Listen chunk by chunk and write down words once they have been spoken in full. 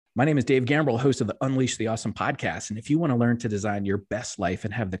My name is Dave Gambrell, host of the Unleash the Awesome podcast. And if you want to learn to design your best life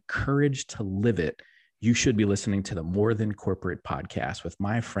and have the courage to live it, you should be listening to the More Than Corporate podcast with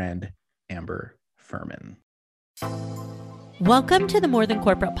my friend, Amber Furman. Welcome to the More Than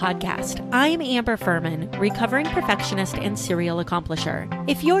Corporate podcast. I'm Amber Furman, recovering perfectionist and serial accomplisher.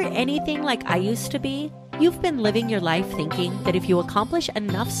 If you're anything like I used to be, you've been living your life thinking that if you accomplish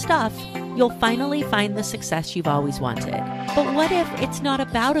enough stuff, you'll finally find the success you've always wanted. But what if it's not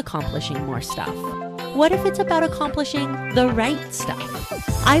about accomplishing more stuff? What if it's about accomplishing the right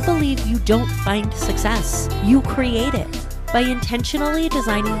stuff? I believe you don't find success. You create it by intentionally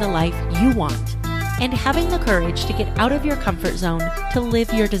designing the life you want and having the courage to get out of your comfort zone to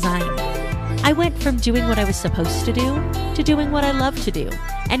live your design. I went from doing what I was supposed to do to doing what I love to do,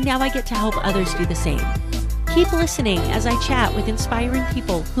 and now I get to help others do the same. Keep listening as I chat with inspiring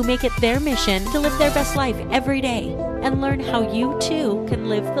people who make it their mission to live their best life every day and learn how you too can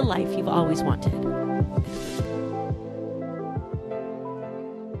live the life you've always wanted.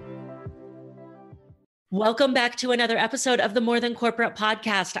 Welcome back to another episode of the More Than Corporate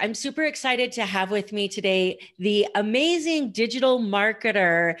podcast. I'm super excited to have with me today the amazing digital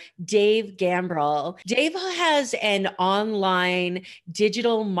marketer, Dave Gambrell. Dave has an online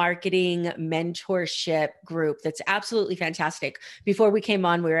digital marketing mentorship group that's absolutely fantastic. Before we came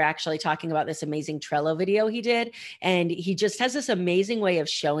on, we were actually talking about this amazing Trello video he did, and he just has this amazing way of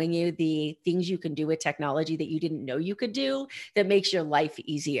showing you the things you can do with technology that you didn't know you could do that makes your life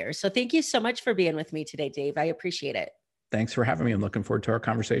easier. So thank you so much for being with me today, Dave. I appreciate it. Thanks for having me. I'm looking forward to our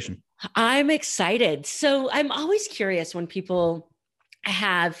conversation. I'm excited. So I'm always curious when people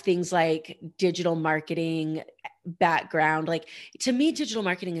have things like digital marketing background. Like, to me, digital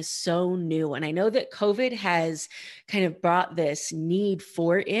marketing is so new. And I know that COVID has kind of brought this need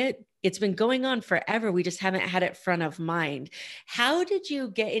for it. It's been going on forever. We just haven't had it front of mind. How did you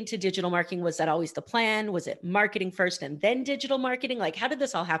get into digital marketing? Was that always the plan? Was it marketing first and then digital marketing? Like, how did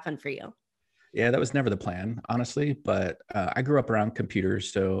this all happen for you? Yeah, that was never the plan, honestly. But I grew up around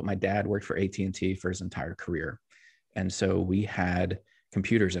computers. So my dad worked for AT&T for his entire career. And so we had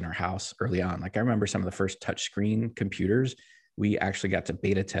computers in our house early on. Like, I remember some of the first touchscreen computers we actually got to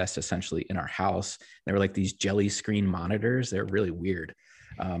beta test essentially in our house. They were like these jelly screen monitors. They're really weird.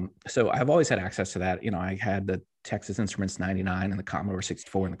 So I've always had access to that. You know, I had the Texas Instruments 99 and the Commodore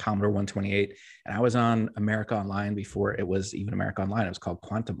 64 and the Commodore 128. And I was on America Online before it was even America Online. It was called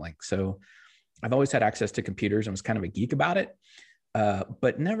Quantum Link. So I've always had access to computers and was kind of a geek about it.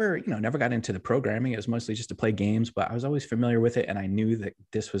 But never got into the programming. It was mostly just to play games, but I was always familiar with it. And I knew that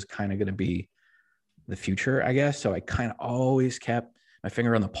this was kind of going to be the future, I guess. So I kind of always kept my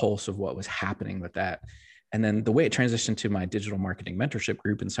finger on the pulse of what was happening with that. And then the way it transitioned to my digital marketing mentorship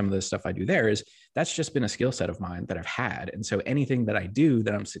group and some of the stuff I do there is that's just been a skill set of mine that I've had. And so anything that I do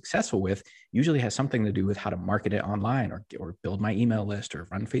that I'm successful with usually has something to do with how to market it online or build my email list or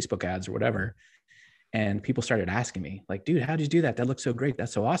run Facebook ads or whatever. And people started asking me like, dude, how did you do that? That looks so great.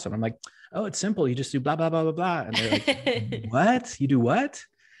 That's so awesome. I'm like, oh, it's simple. You just do blah, blah, blah, blah, blah. And they're like, what? You do what?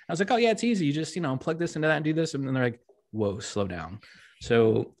 I was like, oh yeah, it's easy. You just, plug this into that and do this. And then they're like, whoa, slow down.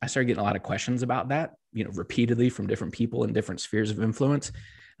 So I started getting a lot of questions about that, repeatedly from different people in different spheres of influence.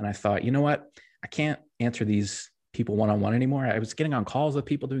 And I thought, you know what? I can't answer these people one-on-one anymore. I was getting on calls with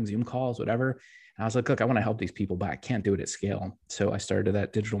people doing Zoom calls, whatever. And I was like, look, I want to help these people, but I can't do it at scale. So I started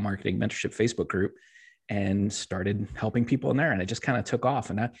that digital marketing mentorship Facebook group and started helping people in there. And it just kind of took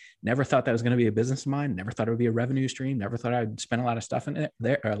off. And I never thought that was going to be a business of mine. Never thought it would be a revenue stream. Never thought I'd spend a lot of stuff in it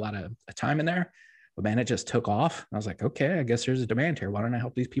there, or a lot of time in there. But man, it just took off. And I was like, okay, I guess there's a demand here. Why don't I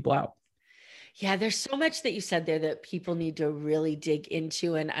help these people out? Yeah, there's so much that you said there that people need to really dig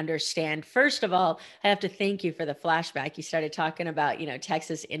into and understand. First of all, I have to thank you for the flashback. You started talking about,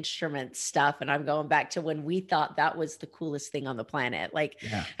 Texas Instruments stuff. And I'm going back to when we thought that was the coolest thing on the planet. Like,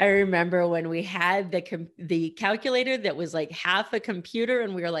 yeah. I remember when we had the calculator that was like half a computer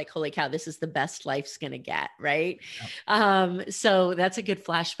and we were like, holy cow, this is the best life's going to get. Right. Yeah. So that's a good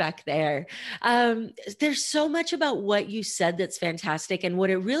flashback there. There's so much about what you said that's fantastic. And what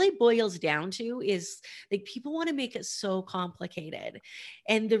it really boils down to is like people want to make it so complicated.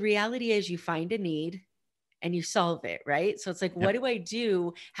 And the reality is you find a need and you solve it, right? So it's like, What do I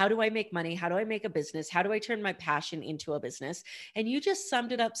do? How do I make money? How do I make a business? How do I turn my passion into a business? And you just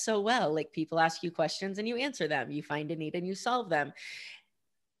summed it up so well. Like, people ask you questions and you answer them. You find a need and you solve them.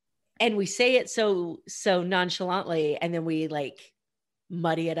 And we say it so nonchalantly, and then we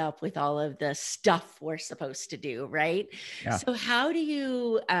muddy it up with all of the stuff we're supposed to do, right? Yeah. So how do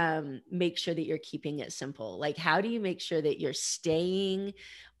you make sure that you're keeping it simple? Like, how do you make sure that you're staying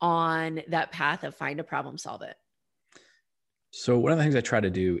on that path of find a problem, solve it? So one of the things I try to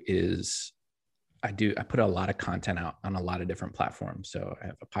do is I put a lot of content out on a lot of different platforms. So I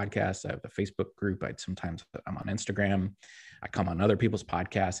have a podcast, I have a Facebook group. I'm on Instagram. I come on other people's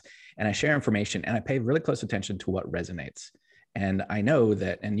podcasts and I share information and I pay really close attention to what resonates. And I know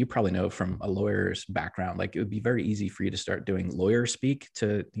that, and you probably know from a lawyer's background, like it would be very easy for you to start doing lawyer speak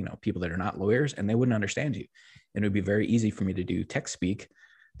to, people that are not lawyers and they wouldn't understand you. And it would be very easy for me to do tech speak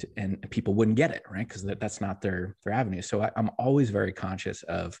and people wouldn't get it, right? Because that's not their avenue. So I'm always very conscious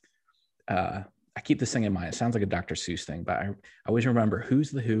of, I keep this thing in mind. It sounds like a Dr. Seuss thing, but I always remember who's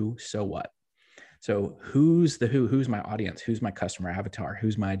the who, so what? So who's the who's my audience? Who's my customer avatar?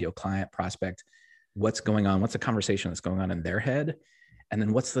 Who's my ideal client, prospect? What's going on? What's the conversation that's going on in their head? And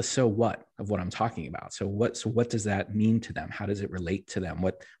then what's the so what of what I'm talking about? So what does that mean to them? How does it relate to them?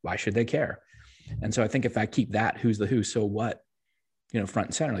 Why should they care? And so I think if I keep that who's the who, so what, front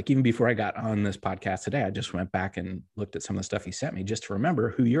and center, like even before I got on this podcast today, I just went back and looked at some of the stuff you sent me just to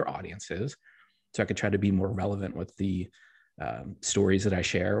remember who your audience is. So I could try to be more relevant with the stories that I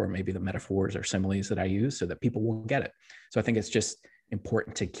share, or maybe the metaphors or similes that I use so that people will get it. So I think it's just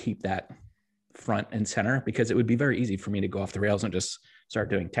important to keep that front and center because it would be very easy for me to go off the rails and just start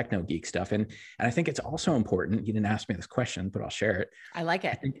doing techno geek stuff. And I think it's also important, you didn't ask me this question, but I'll share it. I like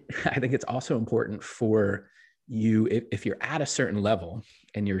it. I think it's also important for you, if you're at a certain level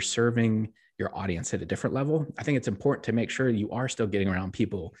and you're serving your audience at a different level, I think it's important to make sure you are still getting around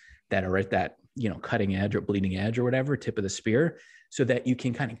people that are at that, cutting edge or bleeding edge or whatever, tip of the spear, so that you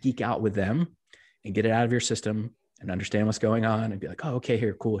can kind of geek out with them and get it out of your system and understand what's going on and be like, oh, okay,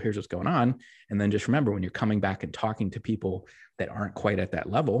 here, cool. Here's what's going on. And then just remember when you're coming back and talking to people that aren't quite at that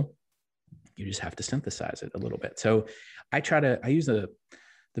level, you just have to synthesize it a little bit. So I use the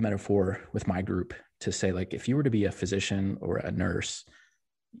metaphor with my group to say, like, if you were to be a physician or a nurse,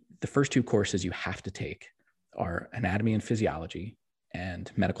 the first two courses you have to take are anatomy and physiology and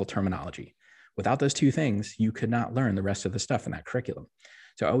medical terminology. Without those two things, you could not learn the rest of the stuff in that curriculum.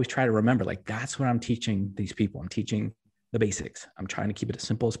 So I always try to remember, like, that's what I'm teaching these people. I'm teaching the basics. I'm trying to keep it as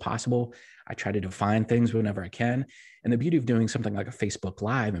simple as possible. I try to define things whenever I can. And the beauty of doing something like a Facebook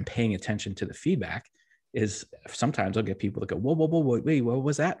Live and paying attention to the feedback is sometimes I'll get people to go, whoa, wait, what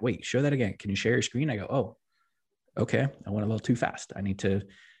was that? Wait, show that again. Can you share your screen? I go, oh, okay. I went a little too fast. I need to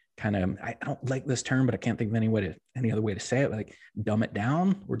I don't like this term, but I can't think of any other way to say it. Like dumb it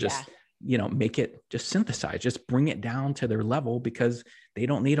down or just, make it just synthesize, just bring it down to their level because they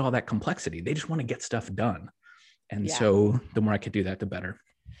don't need all that complexity. They just want to get stuff done. And so the more I could do that, the better.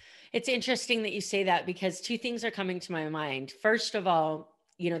 It's interesting that you say that because two things are coming to my mind. First of all,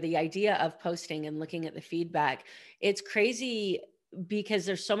 the idea of posting and looking at the feedback, it's crazy because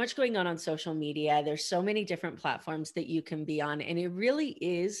there's so much going on social media. There's so many different platforms that you can be on. And it really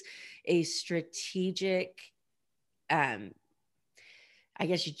is a strategic,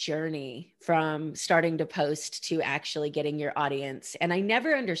 journey from starting to post to actually getting your audience. And I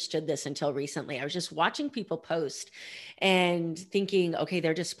never understood this until recently. I was just watching people post and thinking, okay,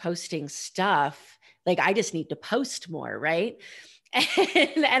 they're just posting stuff. Like I just need to post more, right?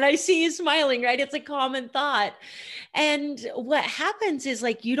 And I see you smiling, right? It's a common thought. And what happens is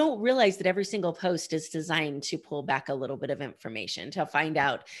like, you don't realize that every single post is designed to pull back a little bit of information to find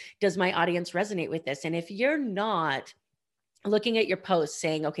out, does my audience resonate with this? And if you're not looking at your posts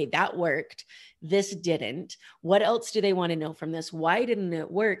saying, okay, that worked, this didn't, what else do they want to know from this? Why didn't it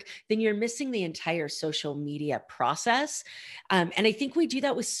work? Then you're missing the entire social media process. And I think we do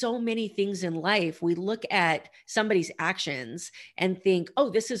that with so many things in life. We look at somebody's actions and think, oh,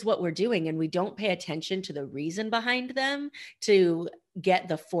 this is what we're doing. And we don't pay attention to the reason behind them to get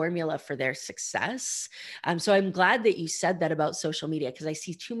the formula for their success. So I'm glad that you said that about social media, because I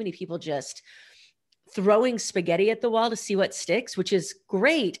see too many people just throwing spaghetti at the wall to see what sticks, which is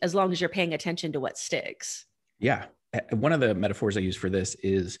great as long as you're paying attention to what sticks. Yeah. One of the metaphors I use for this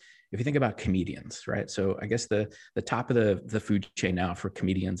is if you think about comedians, right? So I guess the top of the food chain now for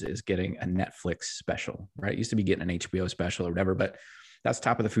comedians is getting a Netflix special, right? It used to be getting an HBO special or whatever, but that's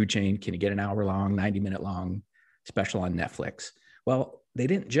top of the food chain. Can you get an hour long, 90-minute long special on Netflix? Well, they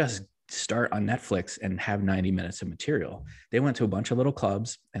didn't just start on Netflix and have 90 minutes of material. They went to a bunch of little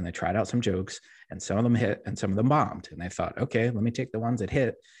clubs and they tried out some jokes, and some of them hit and some of them bombed. And they thought, okay, let me take the ones that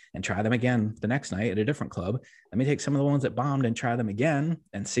hit and try them again the next night at a different club. Let me take some of the ones that bombed and try them again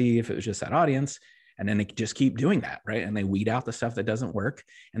and see if it was just that audience. And then they just keep doing that, right? And they weed out the stuff that doesn't work.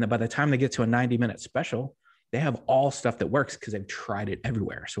 And then by the time they get to a 90-minute special, they have all stuff that works because they've tried it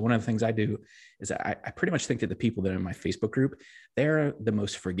everywhere. So one of the things I do is I pretty much think that the people that are in my Facebook group, they're the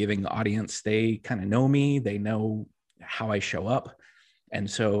most forgiving audience. They kind of know me. They know how I show up. And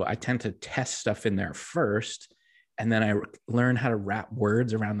so I tend to test stuff in there first And then I learn how to wrap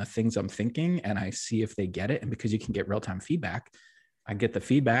words around the things I'm thinking, and I see if they get it. And because you can get real-time feedback, I get the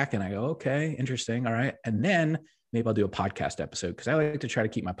feedback and I go, okay, interesting. All right. And then maybe I'll do a podcast episode, because I like to try to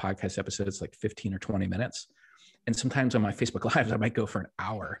keep my podcast episodes like 15 or 20 minutes. And sometimes on my Facebook Lives, I might go for an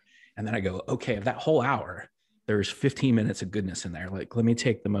hour. And then I go, okay, of that whole hour, there's 15 minutes of goodness in there. Like, let me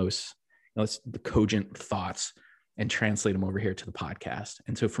take the most, the cogent thoughts and translate them over here to the podcast.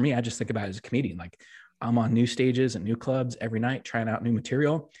 And so for me, I just think about it as a comedian. Like, I'm on new stages and new clubs every night, trying out new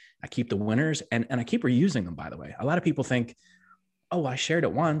material. I keep the winners, and I keep reusing them, by the way. A lot of people think, oh, I shared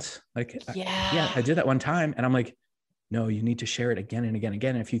it once. Like, yeah, I did that one time. And I'm like, no, you need to share it again and again and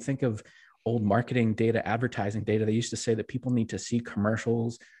again. And if you think of old marketing data, advertising data, they used to say that people need to see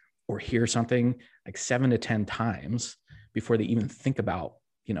commercials or hear something like 7 to 10 times before they even think about,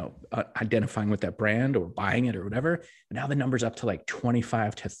 identifying with that brand or buying it or whatever. And now the number's up to like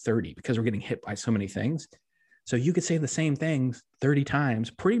 25 to 30, because we're getting hit by so many things. So you could say the same things 30 times,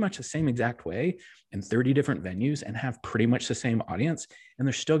 pretty much the same exact way in 30 different venues, and have pretty much the same audience. And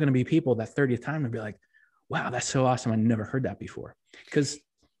there's still going to be people that 30th time to be like, wow, that's so awesome. I never heard that before. Because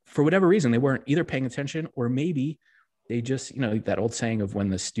for whatever reason, they weren't either paying attention, or maybe they just, that old saying of when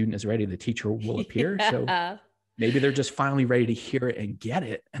the student is ready, the teacher will appear. Yeah. So maybe they're just finally ready to hear it and get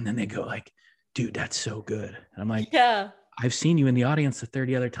it. And then they go like, dude, that's so good. And I'm like, yeah, I've seen you in the audience the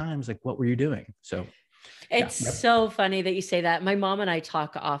 30 other times. Like, what were you doing? So it's so funny that you say that. My mom and I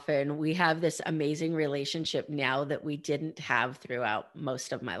talk often. We have this amazing relationship now that we didn't have throughout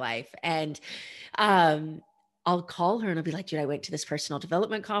most of my life. And I'll call her and I'll be like, dude, I went to this personal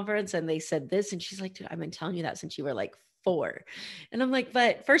development conference and they said this. And she's like, dude, I've been telling you that since you were like 4. And I'm like,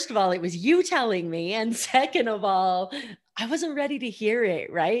 but first of all, it was you telling me. And second of all, I wasn't ready to hear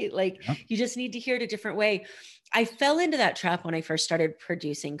it, right? Like, you just need to hear it a different way. I fell into that trap when I first started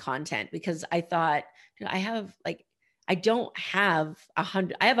producing content, because I thought, I have I don't have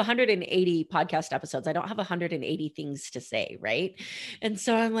 100, I have 180 podcast episodes. I don't have 180 things to say. Right. And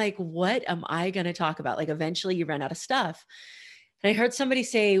so I'm like, what am I going to talk about? Like, eventually you run out of stuff. And I heard somebody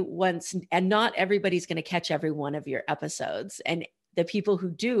say once, and not everybody's going to catch every one of your episodes. And the people who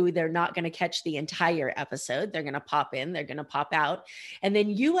do, they're not going to catch the entire episode. They're going to pop in, they're going to pop out. And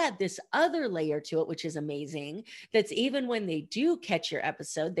then you add this other layer to it, which is amazing. That's even when they do catch your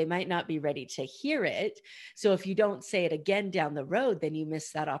episode, they might not be ready to hear it. So if you don't say it again down the road, then you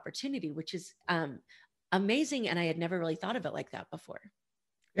miss that opportunity, which is amazing. And I had never really thought of it like that before.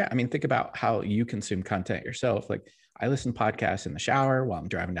 Yeah. I mean, think about how you consume content yourself. Like, I listen to podcasts in the shower, while I'm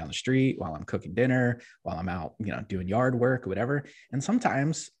driving down the street, while I'm cooking dinner, while I'm out, doing yard work or whatever. And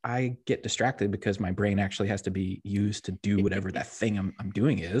sometimes I get distracted because my brain actually has to be used to do whatever that thing I'm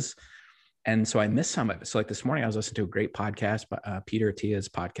doing is. And so I miss some of it. So like this morning, I was listening to a great podcast, Peter Attia's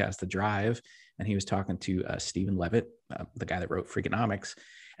podcast, The Drive. And he was talking to Stephen Levitt, the guy that wrote Freakonomics.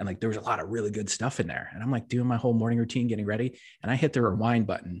 And like, there was a lot of really good stuff in there. And I'm like doing my whole morning routine, getting ready. And I hit the rewind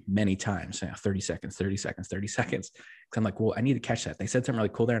button many times, 30 seconds, 30 seconds, 30 seconds. Cause I'm like, well, I need to catch that. They said something really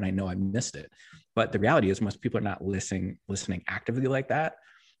cool there and I know I missed it. But the reality is most people are not listening actively like that.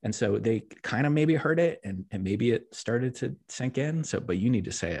 And so they kind of maybe heard it and maybe it started to sink in. So, but you need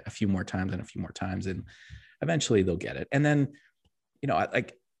to say it a few more times and a few more times, and eventually they'll get it. And then,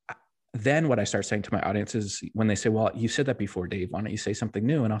 then what I start saying to my audience is, when they say, well, you said that before, Dave, why don't you say something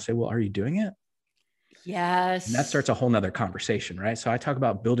new? And I'll say, well, are you doing it? Yes. And that starts a whole nother conversation, right? So I talk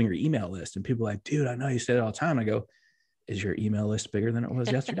about building your email list, and people are like, dude, I know you say it all the time. I go, is your email list bigger than it was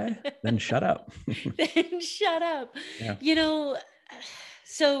yesterday? Then shut up. Then shut up. Yeah.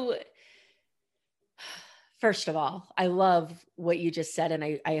 So first of all, I love what you just said.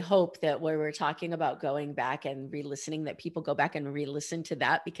 And I hope that where we're talking about going back and re-listening, that people go back and re-listen to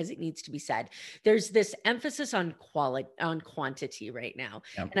that, because it needs to be said. There's this emphasis on quantity right now.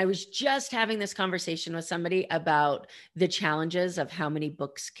 Yep. And I was just having this conversation with somebody about the challenges of how many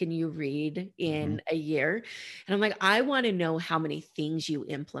books can you read in a year. And I'm like, I want to know how many things you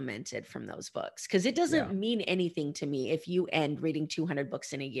implemented from those books, because it doesn't mean anything to me if you end reading 200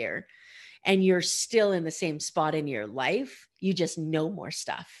 books in a year and you're still in the same spot in your life. You just know more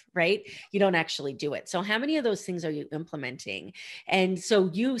stuff, right? You don't actually do it. So how many of those things are you implementing? And so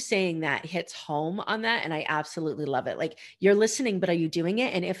you saying that hits home on that. And I absolutely love it. Like, you're listening, but are you doing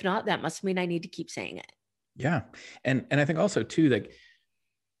it? And if not, that must mean I need to keep saying it. Yeah. And I think also too, like,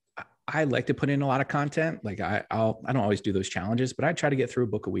 I like to put in a lot of content. Like I don't always do those challenges, but I try to get through a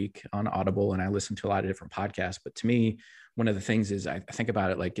book a week on Audible, and I listen to a lot of different podcasts. But to me, one of the things is I think about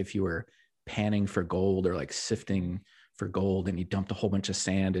it like if you were panning for gold or like sifting for gold and you dumped a whole bunch of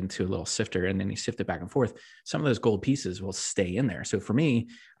sand into a little sifter and then you sift it back and forth, some of those gold pieces will stay in there. So for me,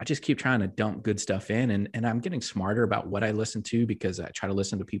 I just keep trying to dump good stuff in, and I'm getting smarter about what I listen to, because I try to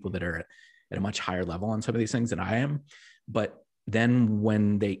listen to people that are at a much higher level on some of these things than I am. But then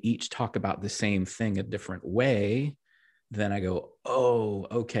when they each talk about the same thing a different way, then I go, oh,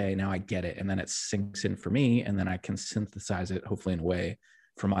 okay, now I get it. And then it sinks in for me. And then I can synthesize it, hopefully in a way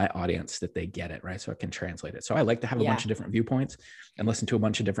for my audience that they get it, right? So I can translate it. So I like to have a bunch of different viewpoints and listen to a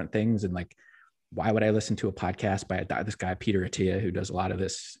bunch of different things. And like, why would I listen to a podcast by this guy, Peter Attia, who does a lot of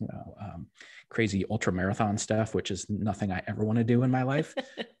this, crazy ultra marathon stuff, which is nothing I ever want to do in my life.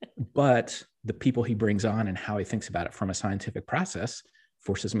 But the people he brings on and how he thinks about it from a scientific process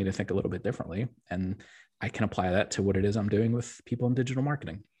forces me to think a little bit differently. And I can apply that to what it is I'm doing with people in digital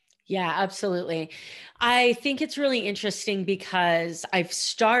marketing. Yeah, absolutely. I think it's really interesting because I've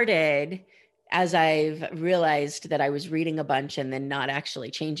started, as I've realized that I was reading a bunch and then not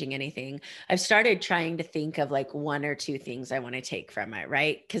actually changing anything, I've started trying to think of like one or two things I want to take from it,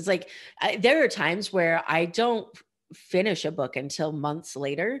 right? Because like there are times where I don't finish a book until months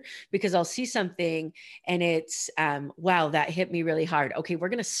later, because I'll see something and it's, wow, that hit me really hard. Okay, we're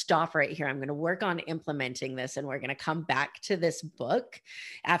going to stop right here. I'm going to work on implementing this and we're going to come back to this book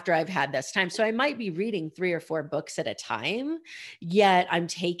after I've had this time. So I might be reading 3 or 4 books at a time, yet I'm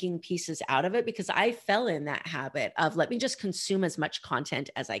taking pieces out of it because I fell in that habit of let me just consume as much content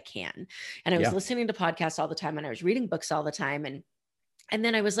as I can. And I was listening to podcasts all the time and I was reading books all the time. And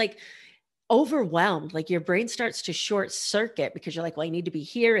then I was like, overwhelmed, like your brain starts to short circuit because you're like, well, I need to be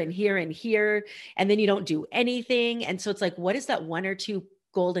here and here and here. And then you don't do anything. And so it's like, what is that 1 or 2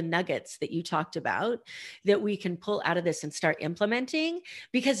 golden nuggets that you talked about that we can pull out of this and start implementing?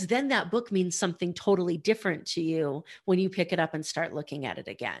 Because then that book means something totally different to you when you pick it up and start looking at it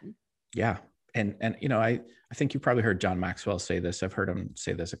again. Yeah. And I think you probably heard John Maxwell say this. I've heard him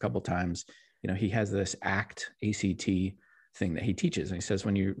say this a couple of times. He has this ACT thing that he teaches. And he says,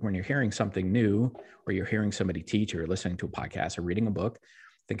 when you're hearing something new, or you're hearing somebody teach, or listening to a podcast or reading a book,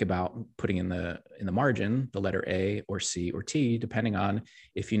 think about putting in the margin the letter A or C or T, depending on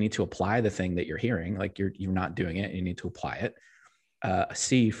if you need to apply the thing that you're hearing, like you're not doing it, you need to apply it.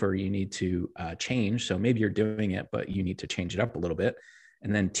 C for you need to change. So maybe you're doing it, but you need to change it up a little bit.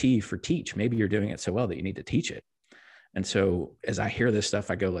 And then T for teach. Maybe you're doing it so well that you need to teach it. And so as I hear this stuff,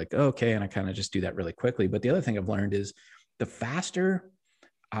 I go like, oh, okay. And I kind of just do that really quickly. But the other thing I've learned is the faster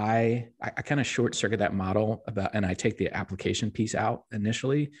I kind of short circuit that model and I take the application piece out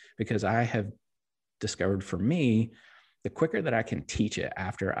initially, because I have discovered for me, the quicker that I can teach it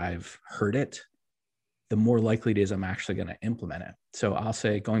after I've heard it, the more likely it is I'm actually going to implement it. So I'll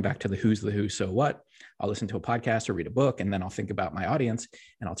say, going back to the who's the who, so what, I'll listen to a podcast or read a book, and then I'll think about my audience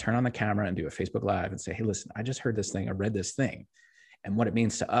and I'll turn on the camera and do a Facebook Live and say, hey, listen, I just heard this thing. I read this thing. And what it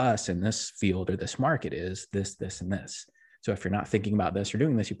means to us in this field or this market is this, this, and this. So if you're not thinking about this or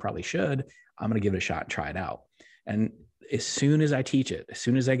doing this, you probably should. I'm going to give it a shot and try it out. And as soon as I teach it, as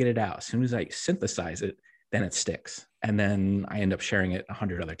soon as I get it out, as soon as I synthesize it, then it sticks. And then I end up sharing it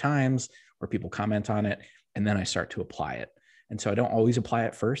 100 other times, or people comment on it, and then I start to apply it. And so I don't always apply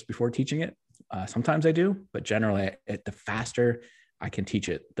it first before teaching it. Sometimes I do, but generally the faster I can teach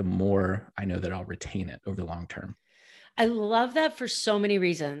it, the more I know that I'll retain it over the long term. I love that for so many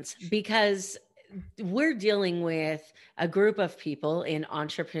reasons, because we're dealing with a group of people in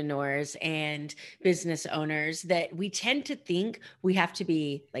entrepreneurs and business owners that we tend to think we have to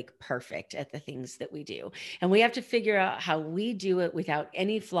be like perfect at the things that we do. And we have to figure out how we do it without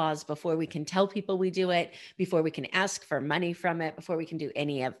any flaws before we can tell people we do it, before we can ask for money from it, before we can do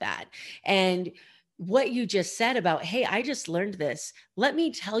any of that. And what you just said about, hey, I just learned this. Let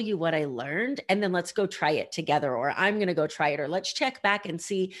me tell you what I learned, and then let's go try it together, or I'm going to go try it, or let's check back and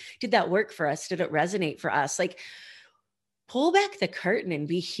see, did that work for us? Did it resonate for us? Like, pull back the curtain and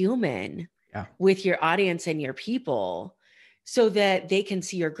be human with your audience and your people, so that they can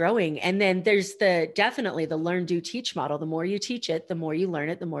see you're growing. And then there's definitely the learn, do, teach model. The more you teach it, the more you learn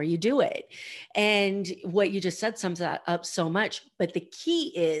it, the more you do it. And what you just said sums that up so much. But the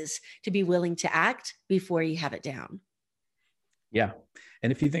key is to be willing to act before you have it down. Yeah.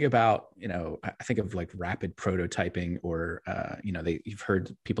 And if you think about, I think of like rapid prototyping, or, you've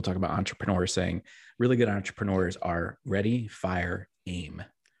heard people talk about entrepreneurs saying really good entrepreneurs are ready, fire, aim.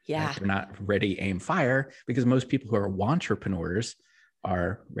 Yeah. Right? They're not ready, aim, fire, because most people who are wantrepreneurs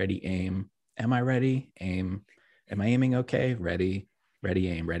are ready, aim. Am I ready? Aim. Am I aiming okay? Ready,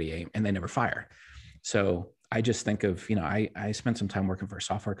 aim, and they never fire. So I just think of, I spent some time working for a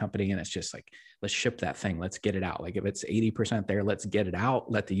software company, and it's just like, let's ship that thing. Let's get it out. Like if it's 80% there, let's get it out.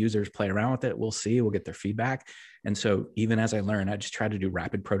 Let the users play around with it. We'll see, we'll get their feedback. And so even as I learn, I just try to do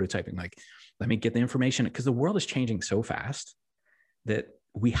rapid prototyping. Like, let me get the information, because the world is changing so fast that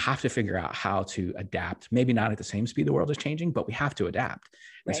we have to figure out how to adapt. Maybe not at the same speed the world is changing, but we have to adapt.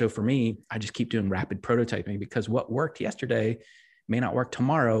 And so for me, I just keep doing rapid prototyping, because what worked yesterday may not work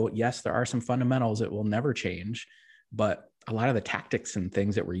tomorrow. Yes, there are some fundamentals that will never change, but a lot of the tactics and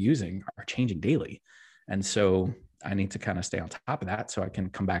things that we're using are changing daily. And so I need to kind of stay on top of that so I can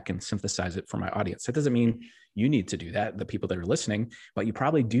come back and synthesize it for my audience. It doesn't mean you need to do that, the people that are listening, but you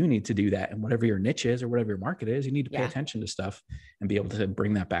probably do need to do that. And whatever your niche is or whatever your market is, you need to pay attention to stuff and be able to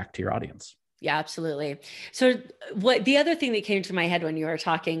bring that back to your audience. Yeah, absolutely. So what the other thing that came to my head when you were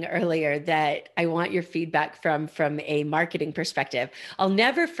talking earlier that I want your feedback from a marketing perspective. I'll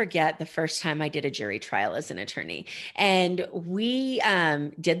never forget the first time I did a jury trial as an attorney. And we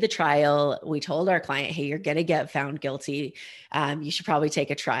did the trial. We told our client, hey, you're going to get found guilty. You should probably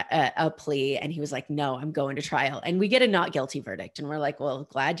take a plea. And he was like, no, I'm going to trial. And we get a not guilty verdict. And we're like, well,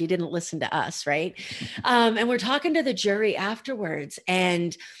 glad you didn't listen to us, right? And we're talking to the jury afterwards,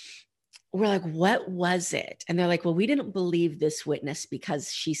 and we're like, what was it? And they're like, well, we didn't believe this witness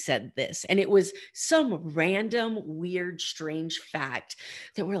because she said this. And it was some random, weird, strange fact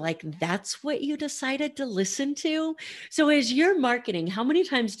that we're like, that's what you decided to listen to? So as you're marketing, how many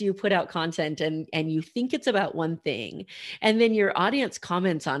times do you put out content and you think it's about one thing, and then your audience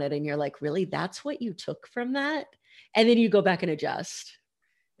comments on it and you're like, really, that's what you took from that? And then you go back and adjust.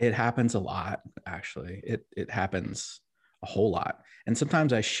 It happens a lot, actually. It happens a whole lot. And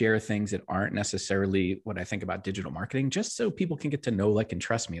sometimes I share things that aren't necessarily what I think about digital marketing, just so people can get to know, like, and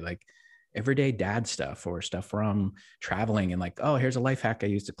trust me, like everyday dad stuff or stuff from traveling, and like, oh, here's a life hack I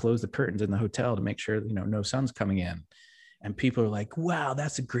used to close the curtains in the hotel to make sure, no sun's coming in. And people are like, wow,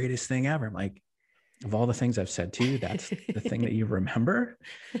 that's the greatest thing ever. I'm like, of all the things I've said to you, that's the thing that you remember.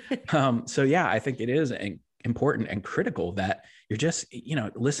 So yeah, I think it is important and critical that you're just,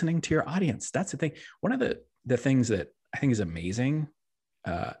 listening to your audience. That's the thing. One of the things that I think is amazing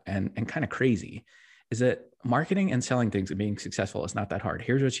and kind of crazy is that marketing and selling things and being successful is not that hard.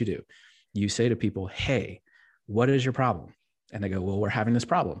 Here's what you do. You say to people, hey, what is your problem? And they go, well, we're having this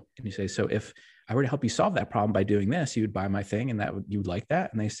problem. And you say, so if I were to help you solve that problem by doing this, you would buy my thing, and you would like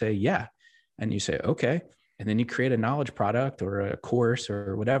that? And they say, yeah. And you say, okay. And then you create a knowledge product or a course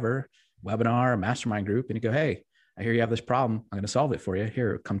or whatever, webinar, a mastermind group. And you go, hey, I hear you have this problem. I'm going to solve it for you.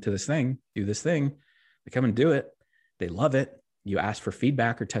 Here, come to this thing, do this thing. They come and do it. They love it. You ask for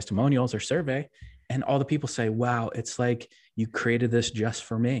feedback or testimonials or survey, and all the people say, wow, it's like you created this just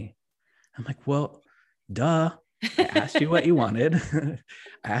for me. I'm like, well, duh. I asked you what you wanted.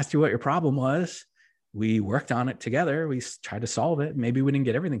 I asked you what your problem was. We worked on it together. We tried to solve it. Maybe we didn't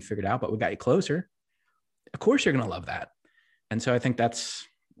get everything figured out, but we got you closer. Of course you're going to love that. And so I think that's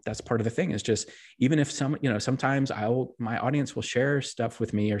part of the thing, is just, even if sometimes my audience will share stuff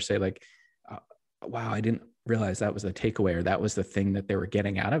with me or say like, wow, I didn't realize that was the takeaway, or that was the thing that they were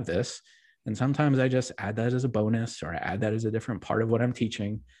getting out of this. And sometimes I just add that as a bonus, or I add that as a different part of what I'm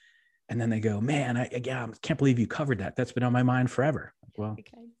teaching. And then they go, man, I can't believe you covered that. That's been on my mind forever. Well,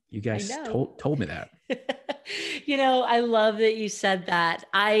 you guys told me that. I love that you said that.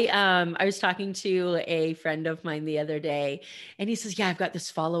 I was talking to a friend of mine the other day, and he says, yeah, I've got this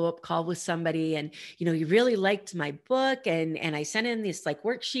follow-up call with somebody, and, you really liked my book, and I sent in this like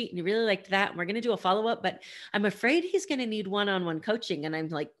worksheet, and you really liked that. And we're going to do a follow-up, but I'm afraid he's going to need one-on-one coaching. And I'm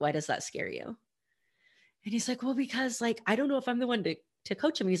like, why does that scare you? And he's like, well, because like, I don't know if I'm the one to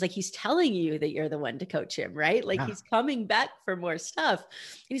coach him. And he's like, he's telling you that you're the one to coach him, right? Like he's coming back for more stuff.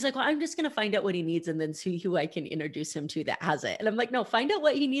 And he's like, well, I'm just going to find out what he needs and then see who I can introduce him to that has it. And I'm like, no, find out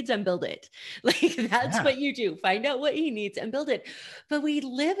what he needs and build it. Like that's what you do. Find out what he needs and build it. But we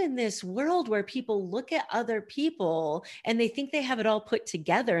live in this world where people look at other people and they think they have it all put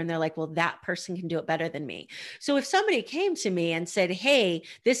together. And they're like, well, that person can do it better than me. So if somebody came to me and said, hey,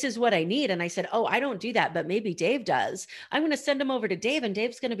 this is what I need. And I said, oh, I don't do that, but maybe Dave does. I'm going to send him over to Dave, and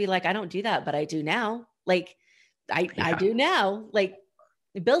Dave's going to be like, I don't do that, but I do now. Like I do now. Like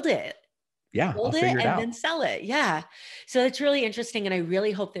build it. Yeah. Build it and then sell it. Yeah. So it's really interesting. And I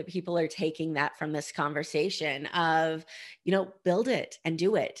really hope that people are taking that from this conversation of, build it and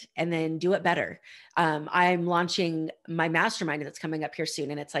do it, and then do it better. I'm launching my mastermind that's coming up here soon.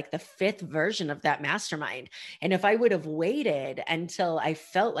 And it's like the 5th version of that mastermind. And if I would have waited until I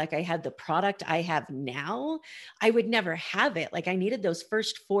felt like I had the product I have now, I would never have it. Like I needed those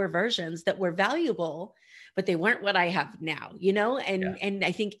first 4 versions that were valuable, but they weren't what I have now, you know? Yeah. And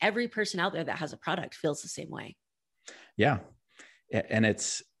I think every person out there that has a product feels the same way. Yeah. And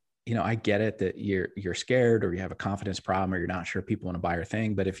it's, I get it that you're scared or you have a confidence problem or you're not sure people want to buy your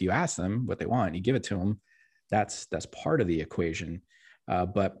thing. But if you ask them what they want, you give it to them, that's part of the equation.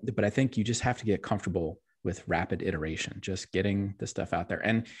 But I think you just have to get comfortable with rapid iteration, just getting the stuff out there.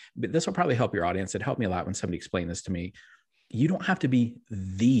 And this will probably help your audience. It helped me a lot when somebody explained this to me. You don't have to be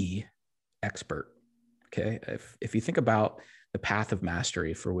the expert. Okay. If you think about the path of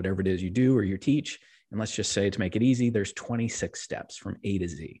mastery for whatever it is you do or you teach, and let's just say to make it easy, there's 26 steps from A to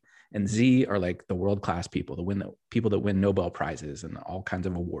Z. And Z are like the world-class people, people that win Nobel Prizes and all kinds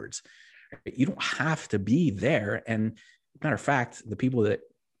of awards. You don't have to be there. And matter of fact, the people that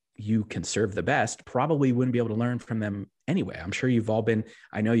you can serve the best probably wouldn't be able to learn from them anyway. I'm sure you've all been,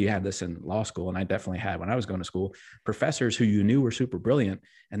 I know you had this in law school, and I definitely had when I was going to school, professors who you knew were super brilliant,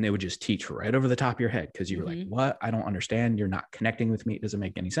 and they would just teach right over the top of your head because you were like, what? I don't understand. You're not connecting with me. It doesn't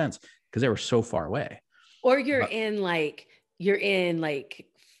make any sense because they were so far away. Or you're in like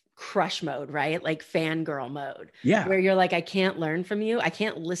crush mode, right? Like fangirl mode. Yeah. Where you're like, I can't learn from you. I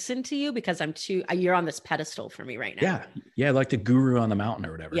can't listen to you because you're on this pedestal for me right now. Yeah. Yeah. Like the guru on the mountain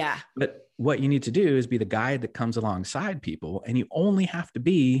or whatever. Yeah. But what you need to do is be the guide that comes alongside people, and you only have to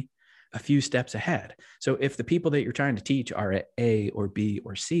be a few steps ahead. So if the people that you're trying to teach are at A or B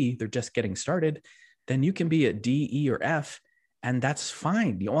or C, they're just getting started, then you can be at D, E, or F, and that's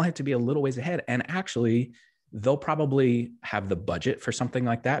fine. You only have to be a little ways ahead. And actually, they'll probably have the budget for something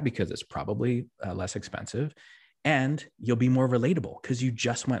like that because it's probably less expensive, and you'll be more relatable because you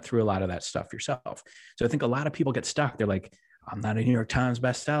just went through a lot of that stuff yourself. So I think a lot of people get stuck. They're like, I'm not a New York Times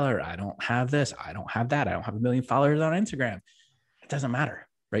bestseller. I don't have this. I don't have that. I don't have 1 million followers on Instagram. It doesn't matter,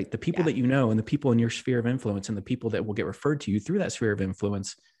 right? The people that you know and the people in your sphere of influence and the people that will get referred to you through that sphere of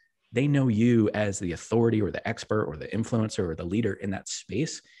influence, they know you as the authority or the expert or the influencer or the leader in that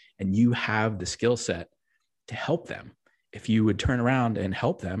space. And you have the skill set to help them. If you would turn around and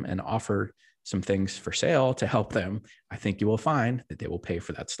help them and offer some things for sale to help them, I think you will find that they will pay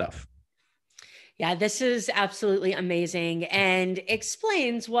for that stuff. Yeah, this is absolutely amazing and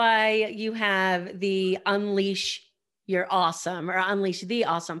explains why you have the Unleash Your Awesome or Unleash the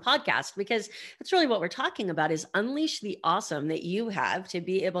Awesome podcast, because that's really what we're talking about is unleash the awesome that you have to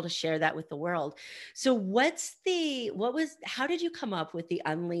be able to share that with the world. So how did you come up with the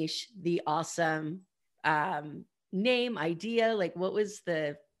Unleash the Awesome name idea? Like what was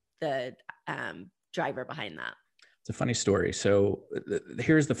the driver behind that? It's a funny story. So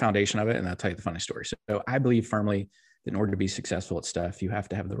here's the foundation of it, and I'll tell you the funny story. So I believe firmly that in order to be successful at stuff, you have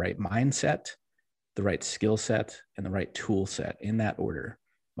to have the right mindset, the right skill set, and the right tool set in that order.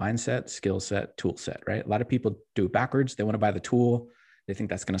 Mindset, skill set, tool set, right? A lot of people do it backwards. They want to buy the tool. They think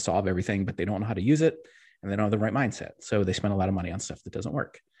that's going to solve everything, but they don't know how to use it, and they don't have the right mindset. So they spend a lot of money on stuff that doesn't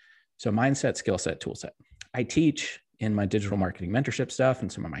work. So mindset, skill set, tool set. I teach in my digital marketing mentorship stuff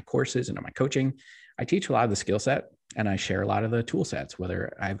and some of my courses and in my coaching, I teach a lot of the skill set and I share a lot of the tool sets,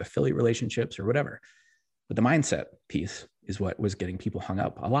 whether I have affiliate relationships or whatever. But the mindset piece is what was getting people hung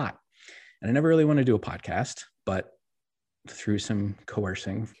up a lot. And I never really wanted to do a podcast, but through some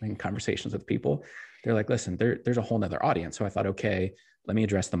coercing and conversations with people, they're like, listen, there's a whole nother audience. So I thought, okay, let me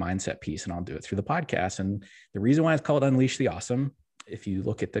address the mindset piece and I'll do it through the podcast. And the reason why it's called Unleash the Awesome, if you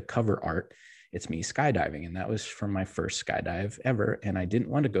look at the cover art, it's me skydiving. And that was from my first skydive ever. And I didn't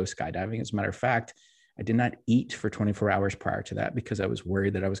want to go skydiving. As a matter of fact, I did not eat for 24 hours prior to that because I was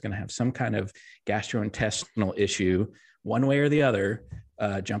worried that I was going to have some kind of gastrointestinal issue one way or the other,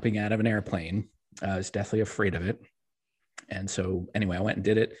 jumping out of an airplane. I was deathly afraid of it. And so anyway, I went and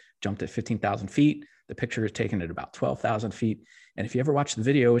did it, jumped at 15,000 feet. The picture is taken at about 12,000 feet. And if you ever watch the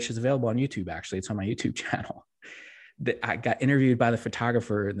video, which is available on YouTube, actually, it's on my YouTube channel. I got interviewed by the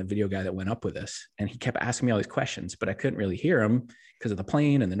photographer and the video guy that went up with us. And he kept asking me all these questions, but I couldn't really hear him because of the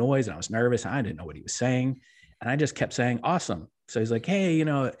plane and the noise. And I was nervous. And I didn't know what he was saying. And I just kept saying, awesome. So he's like, hey,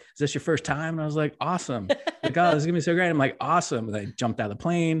 is this your first time? And I was like, awesome. Like, oh, this is going to be so great. I'm like, awesome. And I jumped out of the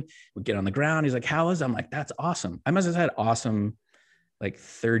plane. We get on the ground. He's like, how is it? I'm like, that's awesome. I must have said awesome like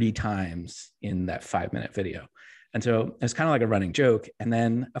 30 times in that 5-minute video. And so it's kind of like a running joke. And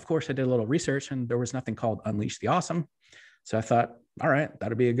then, of course, I did a little research and there was nothing called Unleash the Awesome. So I thought, all right,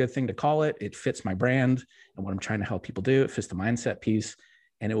 that'd be a good thing to call it. It fits my brand and what I'm trying to help people do. It fits the mindset piece.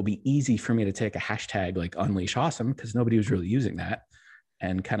 And it will be easy for me to take a hashtag like Unleash Awesome because nobody was really using that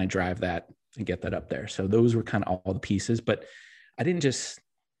and kind of drive that and get that up there. So those were kind of all the pieces. But I didn't just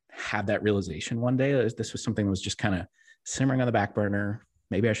have that realization one day. This was something that was just kind of simmering on the back burner.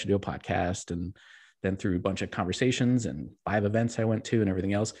 Maybe I should do a podcast. And then through a bunch of conversations and live events I went to and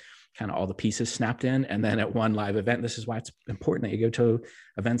everything else, kind of all the pieces snapped in. And then at one live event, this is why it's important that you go to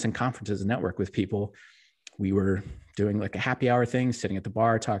events and conferences and network with people. We were doing like a happy hour thing, sitting at the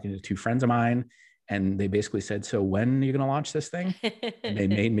bar, talking to two friends of mine. And they basically said, so when are you going to launch this thing? And they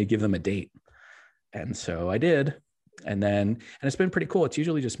made me give them a date. And so I did. And it's been pretty cool. It's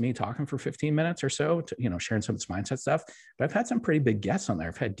usually just me talking for 15 minutes or so to, sharing some of this mindset stuff. But I've had some pretty big guests on there.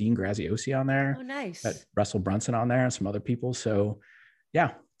 I've had Dean Graziosi on there. Oh, nice. Had Russell Brunson on there and some other people. So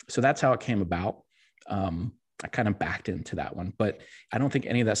yeah, so that's how it came about. I kind of backed into that one, but I don't think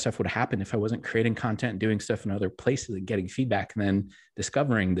any of that stuff would happen if I wasn't creating content and doing stuff in other places and getting feedback and then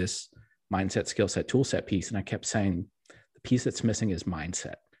discovering this mindset, skill set, tool set piece. And I kept saying, the piece that's missing is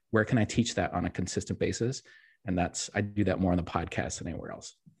mindset. Where can I teach that on a consistent basis? And I do that more on the podcast than anywhere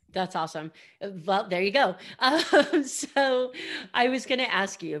else. That's awesome. Well, there you go. So I was going to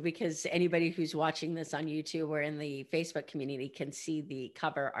ask you, because anybody who's watching this on YouTube or in the Facebook community can see the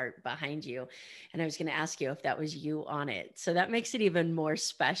cover art behind you. And I was going to ask you if that was you on it. So that makes it even more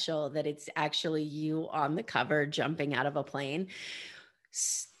special that it's actually you on the cover jumping out of a plane.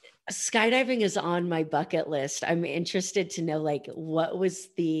 Skydiving is on my bucket list. I'm interested to know, like, what was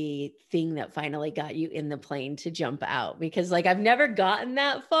the thing that finally got you in the plane to jump out? Because like, I've never gotten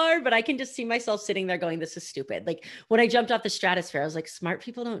that far, but I can just see myself sitting there going, this is stupid. Like when I jumped off the stratosphere, I was like, smart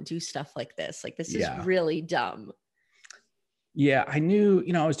people don't do stuff like this. Like, this is really dumb. Yeah. I knew,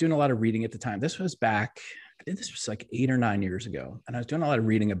 I was doing a lot of reading at the time. This was like 8 or 9 years ago. And I was doing a lot of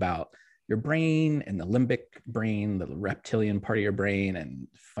reading about your brain and the limbic brain, the reptilian part of your brain, and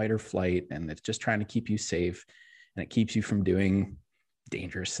fight or flight. And it's just trying to keep you safe. And it keeps you from doing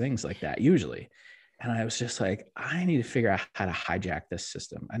dangerous things like that usually. And I was just like, I need to figure out how to hijack this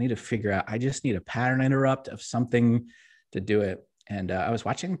system. I just need a pattern interrupt of something to do it. And I was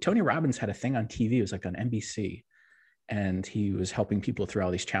watching, Tony Robbins had a thing on TV. It was like on NBC. And he was helping people through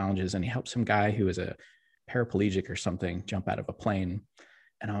all these challenges. And he helped some guy who was a paraplegic or something jump out of a plane.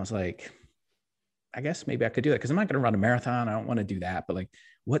 And I was like, I guess maybe I could do that, because I'm not going to run a marathon. I don't want to do that. But like,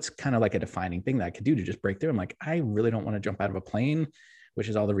 what's kind of like a defining thing that I could do to just break through? I'm like, I really don't want to jump out of a plane, which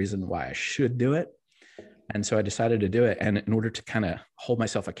is all the reason why I should do it. And so I decided to do it. And in order to kind of hold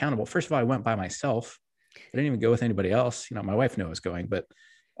myself accountable, first of all, I went by myself. I didn't even go with anybody else. My wife knew I was going, but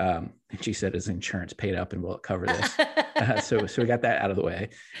she said, is insurance paid up and will it cover this? So we got that out of the way.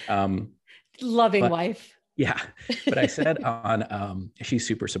 Loving wife. Yeah. But I said she's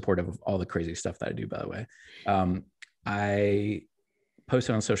super supportive of all the crazy stuff that I do, by the way. I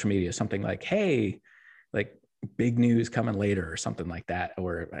posted on social media something like, hey, like big news coming later or something like that.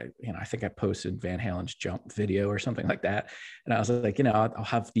 Or, I think I posted Van Halen's jump video or something like that. And I was like, I'll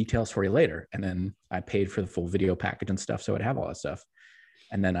have details for you later. And then I paid for the full video package and stuff, so I'd have all that stuff.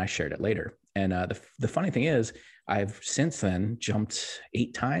 And then I shared it later. And the funny thing is, I've since then jumped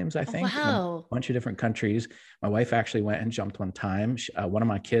 8 times, I think, in a bunch of different countries. My wife actually went and jumped one time. One of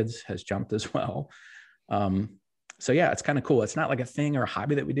my kids has jumped as well. So yeah, it's kind of cool. It's not like a thing or a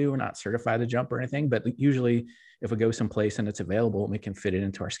hobby that we do. We're not certified to jump or anything, but usually if we go someplace and it's available and we can fit it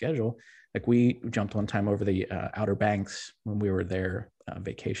into our schedule, like we jumped one time over the Outer Banks when we were there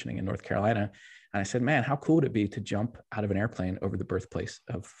vacationing in North Carolina. And I said, man, how cool would it be to jump out of an airplane over the birthplace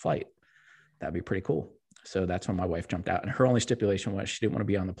of flight? That'd be pretty cool. So that's when my wife jumped out, and her only stipulation was she didn't want to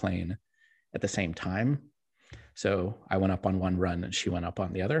be on the plane at the same time. So I went up on one run and she went up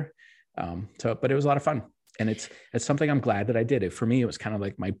on the other. But it was a lot of fun. And it's something I'm glad that I did it. For me, it was kind of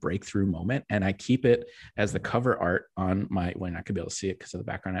like my breakthrough moment. And I keep it as the cover art on when I could be able to see it because of the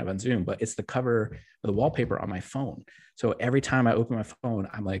background I have on Zoom, but it's the cover of the wallpaper on my phone. So every time I open my phone,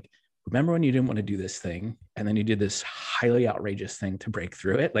 I'm like, remember when you didn't want to do this thing and then you did this highly outrageous thing to break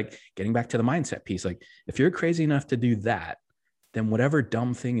through it? Like getting back to the mindset piece. Like if you're crazy enough to do that, then whatever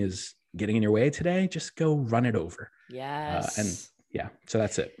dumb thing is getting in your way today, just go run it over. Yes. And yeah, so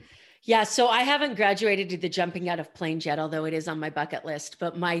that's it. Yeah. So I haven't graduated to the jumping out of planes yet, although it is on my bucket list.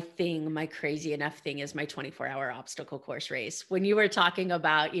 But my crazy enough thing is my 24-hour obstacle course race. When you were talking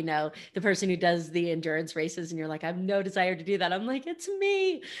about, the person who does the endurance races and you're like, I have no desire to do that. I'm like, it's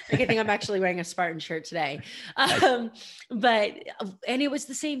me. Like, I think I'm actually wearing a Spartan shirt today. And it was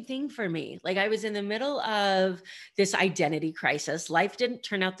the same thing for me. Like I was in the middle of this identity crisis. Life didn't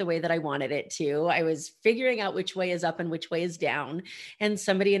turn out the way that I wanted it to. I was figuring out which way is up and which way is down. And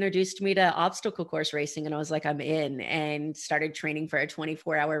somebody introduced me to obstacle course racing, and I was like, I'm in, and started training for a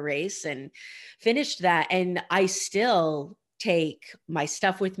 24-hour race and finished that. And I still take my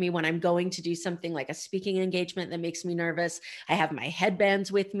stuff with me when I'm going to do something like a speaking engagement that makes me nervous. I have my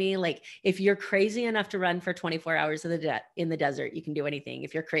headbands with me. Like if you're crazy enough to run for 24 hours in the desert, you can do anything.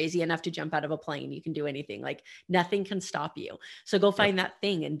 If you're crazy enough to jump out of a plane, you can do anything. Like nothing can stop you. So go find that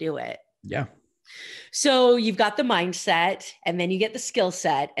thing and do it. Yeah. So you've got the mindset, and then you get the skill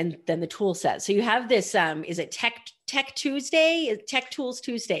set, and then the tool set. So you have this, is it Tech Tuesday? Tech Tools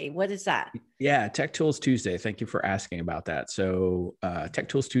Tuesday. What is that? Yeah, Tech Tools Tuesday. Thank you for asking about that. So Tech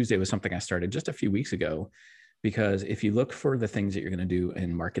Tools Tuesday was something I started just a few weeks ago, because if you look for the things that you're going to do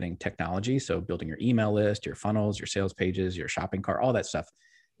in marketing technology, so building your email list, your funnels, your sales pages, your shopping cart, all that stuff,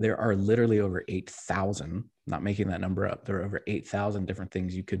 there are literally over 8,000, not making that number up, there are over 8,000 different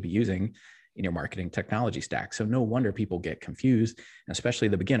things you could be using in your marketing technology stack. So no wonder people get confused, and especially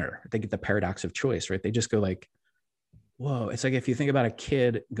the beginner. They get the paradox of choice, right? They just go like, whoa, it's like if you think about a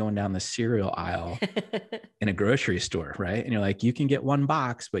kid going down the cereal aisle in a grocery store, right? And you're like, you can get one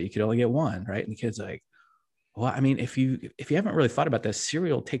box, but you could only get one, right? And the kid's like, well, I mean, if you haven't really thought about this,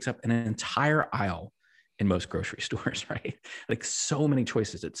 cereal takes up an entire aisle in most grocery stores, right? Like so many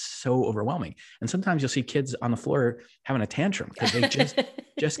choices. It's so overwhelming. And sometimes you'll see kids on the floor having a tantrum because they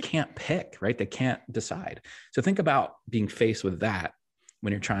just can't pick, right? They can't decide. So think about being faced with that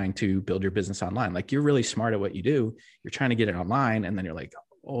when you're trying to build your business online. Like you're really smart at what you do. You're trying to get it online. And then you're like,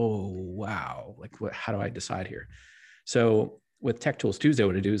 oh, wow. Like how do I decide here? So with Tech Tools Tuesday,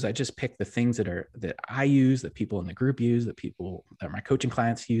 what I do is I just pick the things that I use, that people in the group use, that my coaching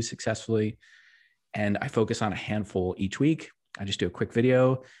clients use successfully. And I focus on a handful each week. I just do a quick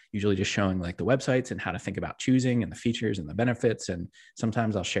video, usually just showing like the websites and how to think about choosing and the features and the benefits. And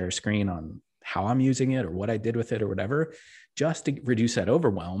sometimes I'll share a screen on how I'm using it or what I did with it or whatever, just to reduce that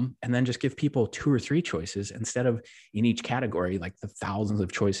overwhelm. And then just give people 2 or 3 choices instead of in each category, like the thousands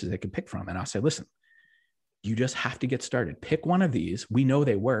of choices they could pick from. And I'll say, listen, you just have to get started. Pick one of these. We know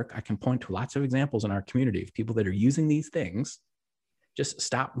they work. I can point to lots of examples in our community of people that are using these things. Just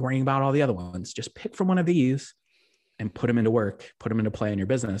stop worrying about all the other ones. Just pick from one of these and put them into work, put them into play in your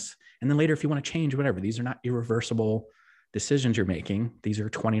business. And then later, if you want to change, whatever, these are not irreversible decisions you're making. These are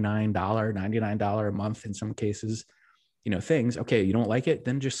 $29, $99 a month in some cases, things. Okay, you don't like it,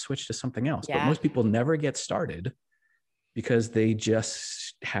 then just switch to something else. Yeah. But most people never get started because they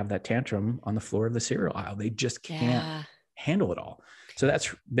just have that tantrum on the floor of the cereal aisle. They just can't handle it all. So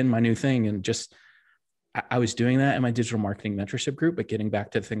that's been my new thing. And just, I was doing that in my digital marketing mentorship group, but getting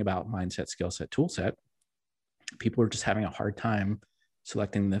back to the thing about mindset, skill set, tool set, people are just having a hard time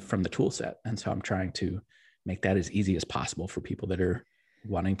selecting from the tool set. And so I'm trying to make that as easy as possible for people that are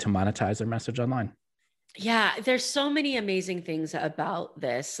wanting to monetize their message online. Yeah, there's so many amazing things about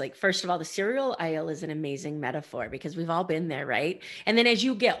this. Like, first of all, the cereal aisle is an amazing metaphor because we've all been there, right? And then as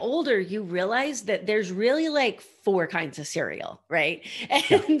you get older, you realize that there's really like 4 kinds of cereal, right?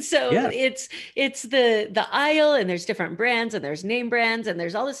 And so it's the aisle, and there's different brands, and there's name brands, and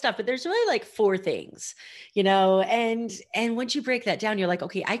there's all this stuff, but there's really like 4 things, and once you break that down, you're like,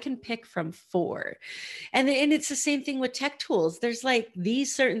 okay, I can pick from 4. And it's the same thing with tech tools. There's like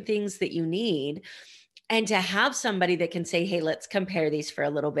these certain things that you need. And to have somebody that can say, hey, let's compare these for a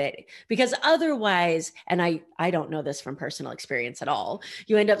little bit, because otherwise, and I don't know this from personal experience at all,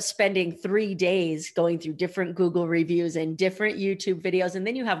 you end up spending 3 days going through different Google reviews and different YouTube videos. And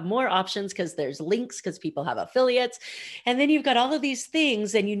then you have more options because there's links, because people have affiliates. And then you've got all of these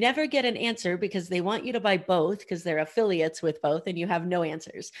things and you never get an answer because they want you to buy both because they're affiliates with both and you have no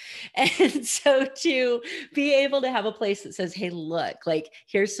answers. And so to be able to have a place that says, hey, look, like,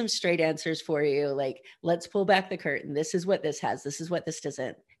 here's some straight answers for you. Like, let's pull back the curtain. This is what this has. This is what this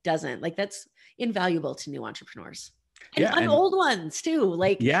doesn't. Like, that's invaluable to new entrepreneurs and old ones too.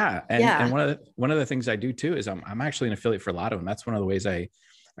 Like, And one of the things I do too is I'm actually an affiliate for a lot of them. That's one of the ways I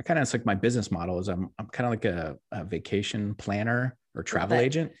kind of, it's like my business model is I'm kind of like a vacation planner or travel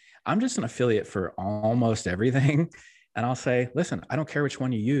agent. I'm just an affiliate for almost everything. And I'll say, listen, I don't care which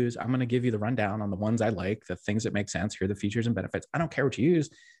one you use. I'm going to give you the rundown on the ones I like, the things that make sense. Here are the features and benefits. I don't care what you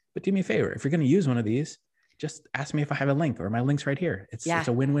use. But do me a favor, if you're going to use one of these, just ask me if I have a link, or my link's right here. It's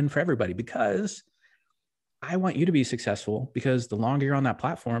a win-win for everybody, because I want you to be successful, because the longer you're on that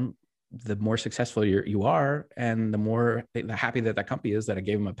platform, the more successful you are, and the happy that company is that I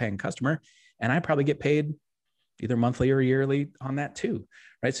gave them a paying customer. And I probably get paid either monthly or yearly on that too,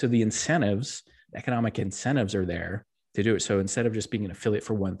 right? So the economic incentives are there to do it. So instead of just being an affiliate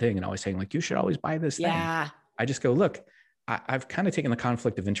for one thing and always saying like, you should always buy this thing, I just go, look, I've kind of taken the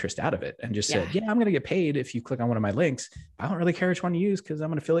conflict of interest out of it and just said, I'm going to get paid if you click on one of my links. I don't really care which one you use because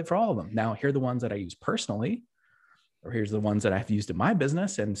I'm an affiliate for all of them. Now, here are the ones that I use personally, or here's the ones that I've used in my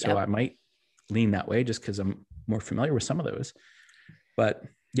business. And so I might lean that way just because I'm more familiar with some of those. But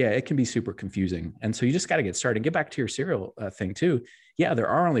yeah, it can be super confusing. And so you just got to get started. Get back to your cereal thing too. Yeah, there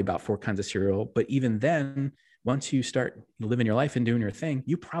are only about 4 kinds of cereal, but even then, once you start living your life and doing your thing,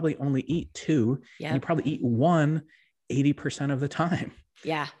 you probably only eat 2, and you probably eat 1 80% of the time.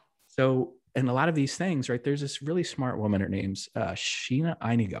 Yeah. So, and a lot of these things, right? There's this really smart woman. Her name's Sheena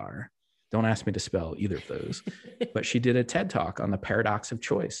Einigar. Don't ask me to spell either of those, but she did a TED talk on the paradox of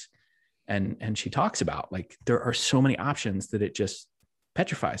choice. And she talks about, like, there are so many options that it just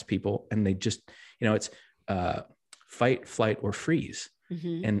petrifies people, and they just, it's fight, flight, or freeze.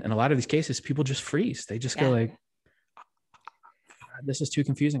 And in a lot of these cases, people just freeze. They just go like, this is too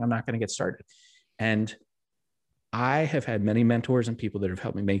confusing, I'm not going to get started. And I have had many mentors and people that have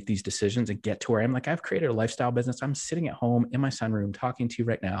helped me make these decisions and get to where I'm like, I've created a lifestyle business. I'm sitting at home in my sunroom talking to you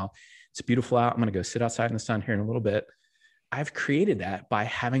right now. It's beautiful out. I'm going to go sit outside in the sun here in a little bit. I've created that by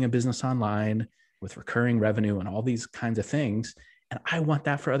having a business online with recurring revenue and all these kinds of things. And I want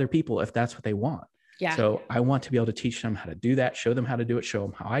that for other people if that's what they want. Yeah. So I want to be able to teach them how to do that, show them how to do it, show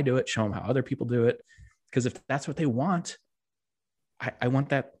them how I do it, show them how other people do it. Because if that's what they want, I want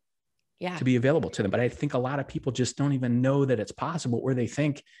that to be available to them. But I think a lot of people just don't even know that it's possible, or they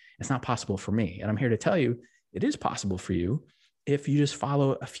think it's not possible for me. And I'm here to tell you, it is possible for you. If you just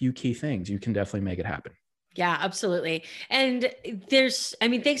follow a few key things, you can definitely make it happen. Yeah, absolutely. And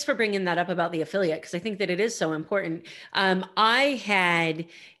thanks for bringing that up about the affiliate, because I think that it is so important. I had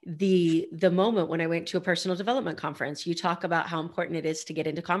the moment when I went to a personal development conference. You talk about how important it is to get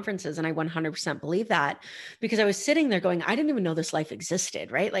into conferences. And I 100% believe that, because I was sitting there going, I didn't even know this life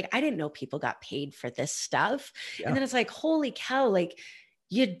existed, right? Like, I didn't know people got paid for this stuff. Yeah. And then it's like, holy cow, like,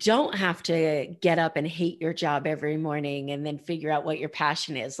 you don't have to get up and hate your job every morning and then figure out what your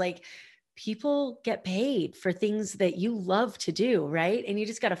passion is. Like, people get paid for things that you love to do, right? And you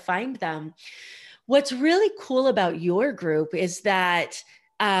just got to find them. What's really cool about your group is that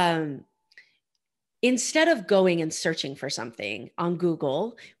instead of going and searching for something on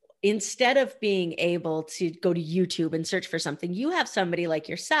Google, instead of being able to go to YouTube and search for something, you have somebody like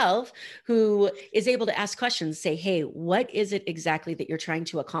yourself who is able to ask questions, say, hey, what is it exactly that you're trying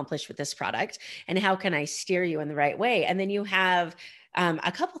to accomplish with this product? And how can I steer you in the right way? And then you have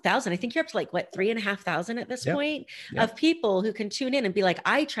a couple thousand, I think you're up to like, what, 3,500 at this point of people who can tune in and be like,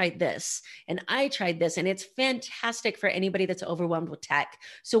 I tried this and I tried this. And it's fantastic for anybody that's overwhelmed with tech.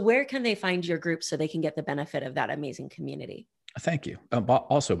 So where can they find your group so they can get the benefit of that amazing community? Thank you.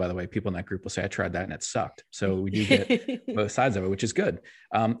 Also, by the way, people in that group will say, I tried that and it sucked. So we do get both sides of it, which is good.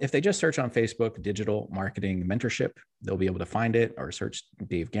 If they just search on Facebook, digital marketing mentorship, they'll be able to find it, or search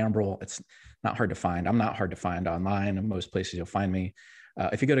Dave Gambrill. It's not hard to find. I'm not hard to find online. In most places you'll find me.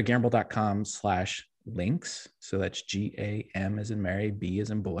 If you go to gambrill.com/links, so that's GAM as in Mary, B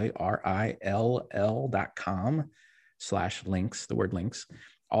as in boy, RILL.com/links, the word links,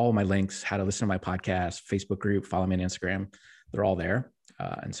 all my links, how to listen to my podcast, Facebook group, follow me on Instagram, they're all there.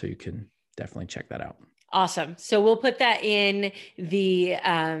 And so you can definitely check that out. Awesome. So we'll put that in the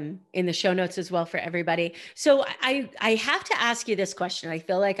show notes as well for everybody. So I have to ask you this question. I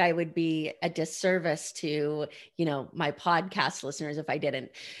feel like I would be a disservice to, my podcast listeners if I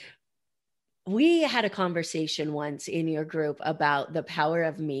didn't. We had a conversation once in your group about the power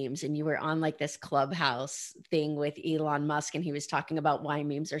of memes, and you were on like this Clubhouse thing with Elon Musk, and he was talking about why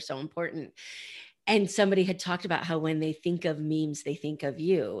memes are so important. And somebody had talked about how when they think of memes, they think of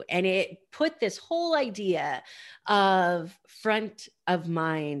you. And it put this whole idea of front of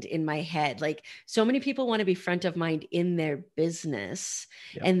mind in my head. Like, so many people want to be front of mind in their business,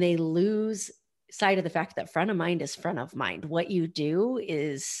 and they lose sight of the fact that front of mind is front of mind. What you do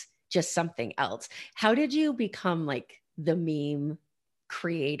is just something else. How did you become like the meme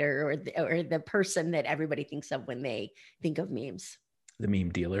creator, or the person that everybody thinks of when they think of memes? The meme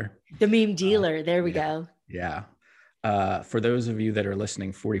dealer. The meme dealer. There we go. Yeah. For those of you that are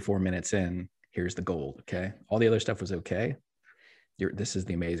listening 44 minutes in, here's the gold. Okay. All the other stuff was okay. This is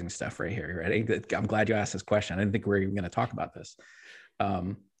the amazing stuff right here. Right? I'm glad you asked this question. I didn't think we were even going to talk about this.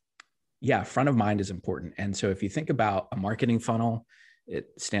 Front of mind is important. And so if you think about a marketing funnel, it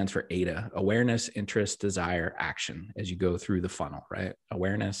stands for AIDA: awareness, interest, desire, action, as you go through the funnel, right?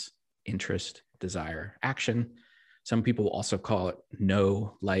 Awareness, interest, desire, action. Some people will also call it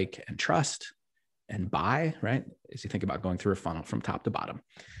know, like, and trust, and buy, right? As you think about going through a funnel from top to bottom.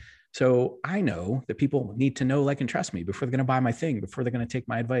 So I know that people need to know, like, and trust me before they're going to buy my thing, before they're going to take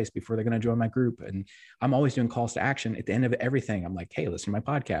my advice, before they're going to join my group. And I'm always doing calls to action at the end of everything. I'm like, hey, listen to my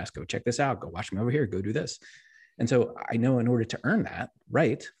podcast, go check this out, go watch me over here, go do this. And so I know in order to earn that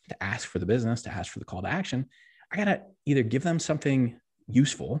right, to ask for the business, to ask for the call to action, I got to either give them something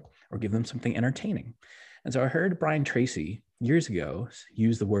useful or give them something entertaining. And so I heard Brian Tracy years ago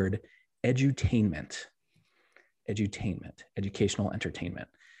use the word edutainment, educational entertainment.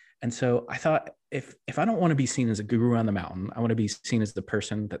 And so I thought, if I don't want to be seen as a guru on the mountain, I want to be seen as the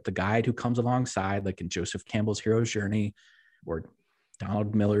person, that the guide who comes alongside, like in Joseph Campbell's Hero's Journey or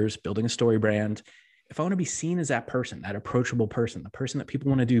Donald Miller's Building a Story Brand. If I want to be seen as that person, that approachable person, the person that people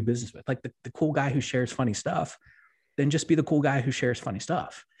want to do business with, like the cool guy who shares funny stuff, then just be the cool guy who shares funny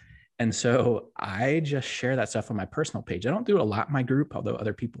stuff. And so I just share that stuff on my personal page. I don't do it a lot in my group, although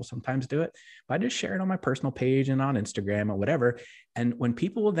other people sometimes do it, but I just share it on my personal page and on Instagram or whatever. And when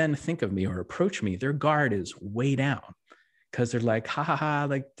people will then think of me or approach me, their guard is way down because they're like, ha ha ha,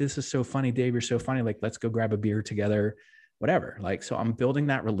 like, this is so funny, Dave, you're so funny. Like, let's go grab a beer together, whatever. Like, so I'm building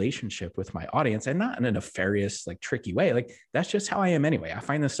that relationship with my audience, and not in a nefarious, like tricky way. Like, that's just how I am anyway. I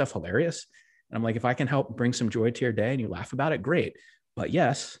find this stuff hilarious. And I'm like, if I can help bring some joy to your day and you laugh about it, great. But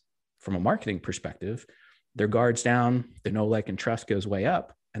yes, from a marketing perspective, their guards down, the know, like, and trust goes way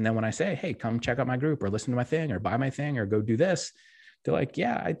up. And then when I say, hey, come check out my group or listen to my thing or buy my thing or go do this, they're like,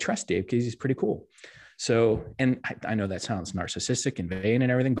 yeah, I trust Dave because he's pretty cool. So, and I know that sounds narcissistic and vain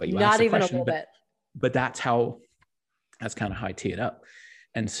and everything, but you not asked the even question, a little bit. But that's kind of how I tee it up.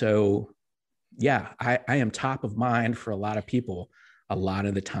 And so, yeah, I am top of mind for a lot of people a lot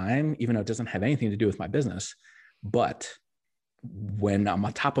of the time, even though it doesn't have anything to do with my business. But when I'm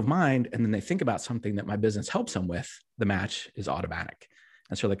on top of mind and then they think about something that my business helps them with, the match is automatic.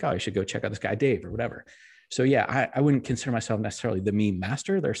 And so like, oh, you should go check out this guy, Dave, or whatever. So yeah, I wouldn't consider myself necessarily the meme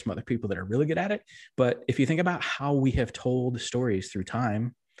master. There's some other people that are really good at it. But if you think about how we have told stories through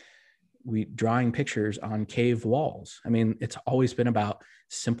time, we drawing pictures on cave walls. I mean, it's always been about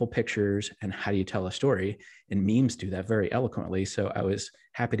simple pictures and how do you tell a story, and memes do that very eloquently. So I was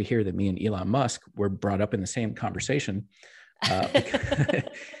happy to hear that me and Elon Musk were brought up in the same conversation.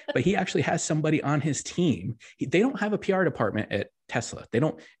 But he actually has somebody on his team. They don't have a PR department at Tesla. They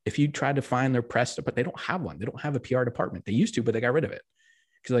don't, if you try to find their press, but they don't have one. They don't have a PR department. They used to, but they got rid of it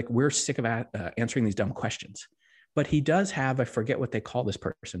because like, we're sick of answering these dumb questions. But he does have, I forget what they call this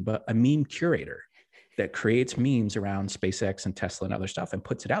person, but a meme curator that creates memes around SpaceX and Tesla and other stuff and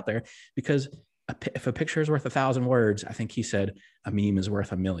puts it out there, because if a picture is worth 1,000 words, I think he said a meme is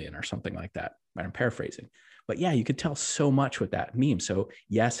worth 1,000,000 or something like that. Right? I'm paraphrasing. But yeah, you could tell so much with that meme. So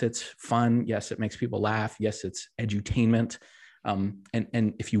yes, it's fun. Yes, it makes people laugh. Yes, it's edutainment.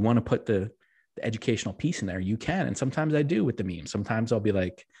 And if you want to put the educational piece in there, you can. And sometimes I do with the meme. Sometimes I'll be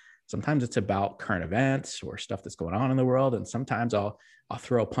like, sometimes it's about current events or stuff that's going on in the world. And sometimes I'll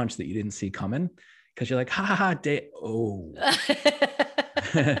throw a punch that you didn't see coming because you're like, ha ha ha, oh.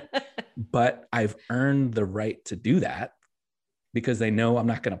 But I've earned the right to do that because they know I'm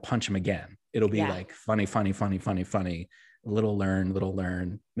not going to punch them again. It'll be like funny, little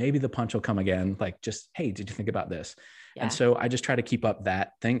learn. Maybe the punch will come again. Like, just, hey, did you think about this? Yeah. And so I just try to keep up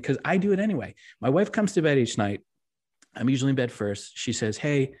that thing because I do it anyway. My wife comes to bed each night. I'm usually in bed first. She says,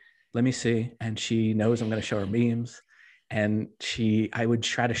 hey, let me see. And she knows I'm going to show her memes. And I would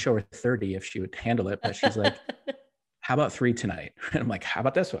try to show her 30 if she would handle it. But she's like, how about 3 tonight? And I'm like, how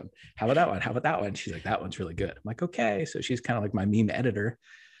about this one? How about that one? How about that one? She's like, that one's really good. I'm like, okay. So she's kind of like my meme editor.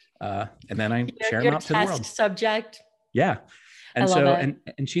 And then I share them out to the world. Subject. Yeah. And so,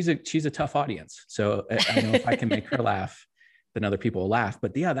 and she's a tough audience. So I know if I can make her laugh, then other people will laugh.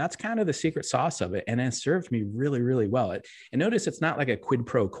 But yeah, that's kind of the secret sauce of it. And it served me really, really well. And notice it's not like a quid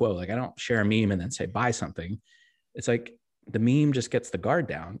pro quo. Like I don't share a meme and then say, buy something. It's like the meme just gets the guard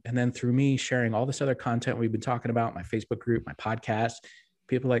down. And then through me sharing all this other content we've been talking about, my Facebook group, my podcast,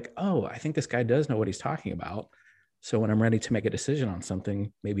 people are like, oh, I think this guy does know what he's talking about. So when I'm ready to make a decision on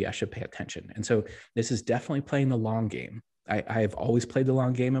something, maybe I should pay attention. And so this is definitely playing the long game. I've always played the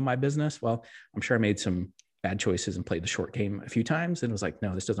long game in my business. Well, I'm sure I made some bad choices and played the short game a few times and was like,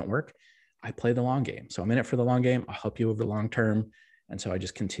 no, this doesn't work. I play the long game. So I'm in it for the long game. I'll help you over the long term. And so I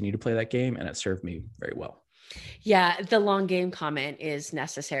just continue to play that game and it served me very well. Yeah, the long game comment is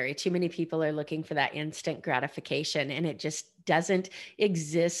necessary. Too many people are looking for that instant gratification and it just doesn't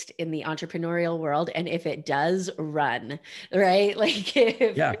exist in the entrepreneurial world. And if it does, run, right? Like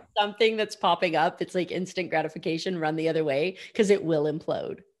if there's something that's popping up, it's like instant gratification, run the other way because it will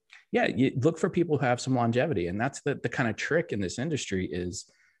implode. Yeah, you look for people who have some longevity. And that's the kind of trick in this industry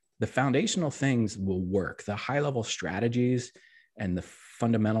is the foundational things will work. The high level strategies and the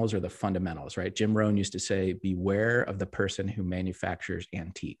fundamentals are the fundamentals, right? Jim Rohn used to say, beware of the person who manufactures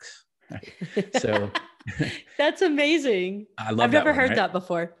antiques. Right? So that's amazing. I've never heard that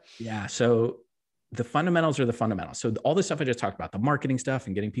before. Yeah. So the fundamentals are the fundamentals. So all the stuff I just talked about, the marketing stuff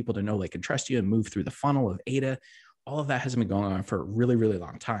and getting people to know they can trust you and move through the funnel of AIDA, all of that has been going on for a really, really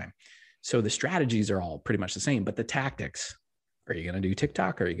long time. So the strategies are all pretty much the same, but the tactics, are you going to do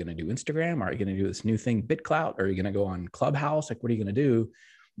TikTok? Are you going to do Instagram? Are you going to do this new thing, BitClout? Are you going to go on Clubhouse? Like, what are you going to do?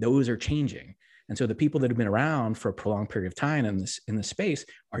 Those are changing. And so the people that have been around for a prolonged period of time in this space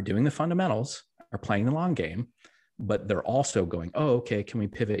are doing the fundamentals, are playing the long game, but they're also going, oh, okay, can we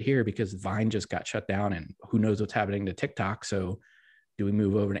pivot here? Because Vine just got shut down and who knows what's happening to TikTok. So do we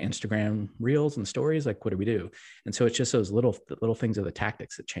move over to Instagram Reels and stories? Like, what do we do? And so it's just those little things of the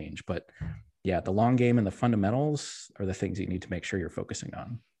tactics that change. But yeah, the long game and the fundamentals are the things you need to make sure you're focusing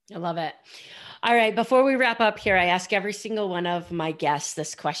on. I love it. All right. Before we wrap up here, I ask every single one of my guests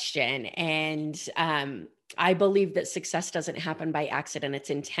this question. And I believe that success doesn't happen by accident. It's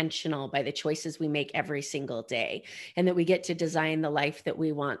intentional by the choices we make every single day, and that we get to design the life that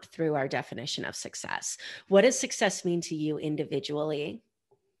we want through our definition of success. What does success mean to you individually?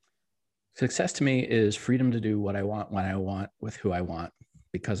 Success to me is freedom to do what I want, when I want, with who I want,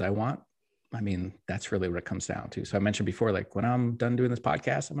 because I want. I mean, that's really what it comes down to. So I mentioned before, like when I'm done doing this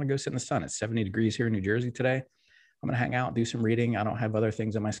podcast, I'm going to go sit in the sun. It's 70 degrees here in New Jersey today. I'm going to hang out, do some reading. I don't have other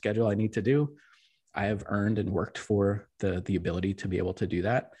things on my schedule I need to do. I have earned and worked for the ability to be able to do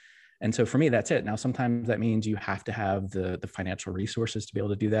that. And so for me, that's it. Now, sometimes that means you have to have the financial resources to be able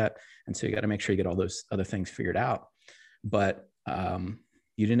to do that. And so you got to make sure you get all those other things figured out. But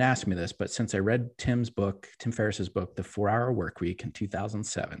you didn't ask me this, but since I read Tim Ferriss's book, The 4-Hour Workweek in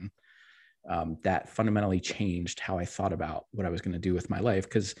 2007, that fundamentally changed how I thought about what I was going to do with my life.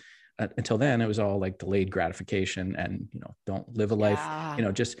 Because until then, it was all like delayed gratification and, don't live a life,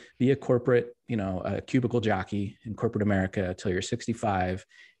 just be a corporate, a cubicle jockey in corporate America till you're 65.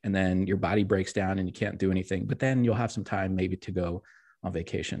 And then your body breaks down and you can't do anything. But then you'll have some time maybe to go on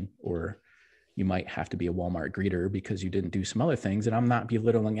vacation, or you might have to be a Walmart greeter because you didn't do some other things. And I'm not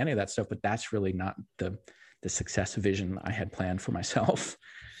belittling any of that stuff, but that's really not the success vision I had planned for myself.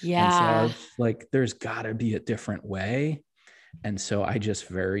 Yeah. And so like, there's gotta be a different way. And so I just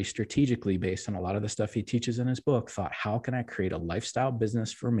very strategically, based on a lot of the stuff he teaches in his book, thought, how can I create a lifestyle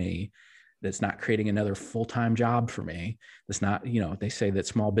business for me that's not creating another full-time job for me? That's not, they say that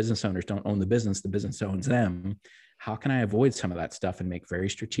small business owners don't own the business owns them. How can I avoid some of that stuff and make very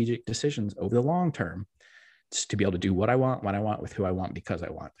strategic decisions over the long term just to be able to do what I want, when I want, with who I want, because I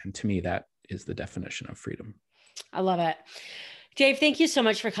want? And to me, that is the definition of freedom. I love it. Dave, thank you so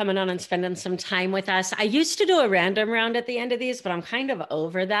much for coming on and spending some time with us. I used to do a random round at the end of these, but I'm kind of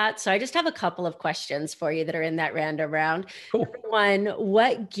over that. So I just have a couple of questions for you that are in that random round. Cool. One,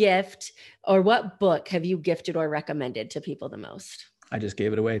 what gift or what book have you gifted or recommended to people the most? I just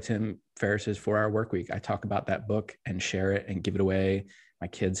gave it away. Tim Ferriss's 4-Hour Workweek. I talk about that book and share it and give it away. My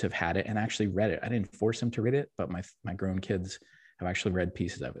kids have had it and actually read it. I didn't force them to read it, but my grown kids have actually read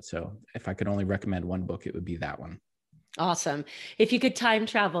pieces of it. So if I could only recommend one book, it would be that one. Awesome. If you could time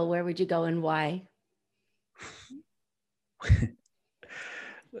travel, where would you go and why?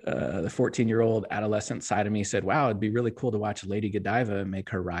 The 14-year-old adolescent side of me said, wow, it'd be really cool to watch Lady Godiva make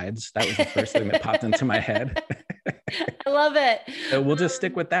her rides. That was the first thing that popped into my head. I love it. So we'll just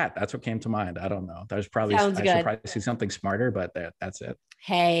stick with that. That's what came to mind. I don't know. I should probably see something smarter, but that's it.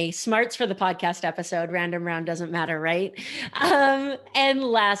 Hey, smarts for the podcast episode. Random round doesn't matter, right? And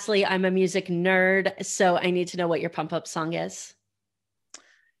lastly, I'm a music nerd, so I need to know what your pump up song is.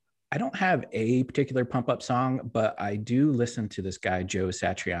 I don't have a particular pump up song, but I do listen to this guy, Joe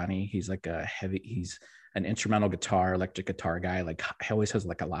Satriani. He's like he's an instrumental guitar, electric guitar guy. Like he always has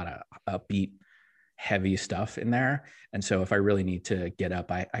like a lot of upbeat, heavy stuff in there. And so if I really need to get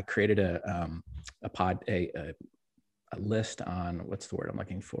up, I created a list on, what's the word I'm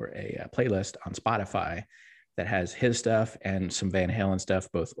looking for? A playlist on Spotify that has his stuff and some Van Halen stuff,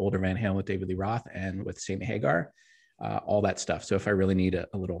 both older Van Halen with David Lee Roth and with Sammy Hagar. All that stuff. So if I really need a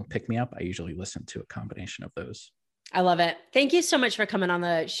little pick me up, I usually listen to a combination of those. I love it. Thank you so much for coming on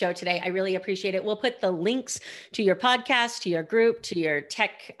the show today. I really appreciate it. We'll put the links to your podcast, to your group, to your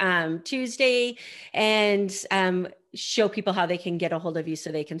Tech Tuesday, and show people how they can get a hold of you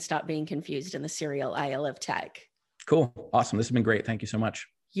so they can stop being confused in the cereal aisle of tech. Cool. Awesome. This has been great. Thank you so much.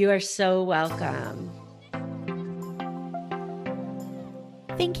 You are so welcome.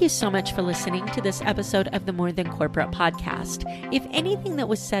 Thank you so much for listening to this episode of the More Than Corporate podcast. If anything that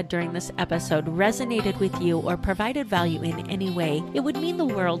was said during this episode resonated with you or provided value in any way, it would mean the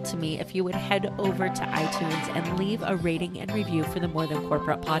world to me if you would head over to iTunes and leave a rating and review for the More Than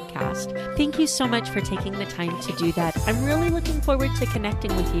Corporate podcast. Thank you so much for taking the time to do that. I'm really looking forward to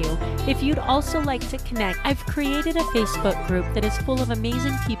connecting with you. If you'd also like to connect, I've created a Facebook group that is full of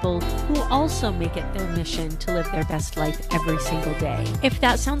amazing people who also make it their mission to live their best life every single day. If that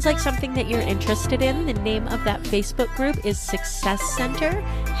that sounds like something that you're interested in, the name of that Facebook group is Success Center.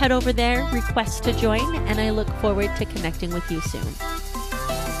 Head over there, request to join, and I look forward to connecting with you soon.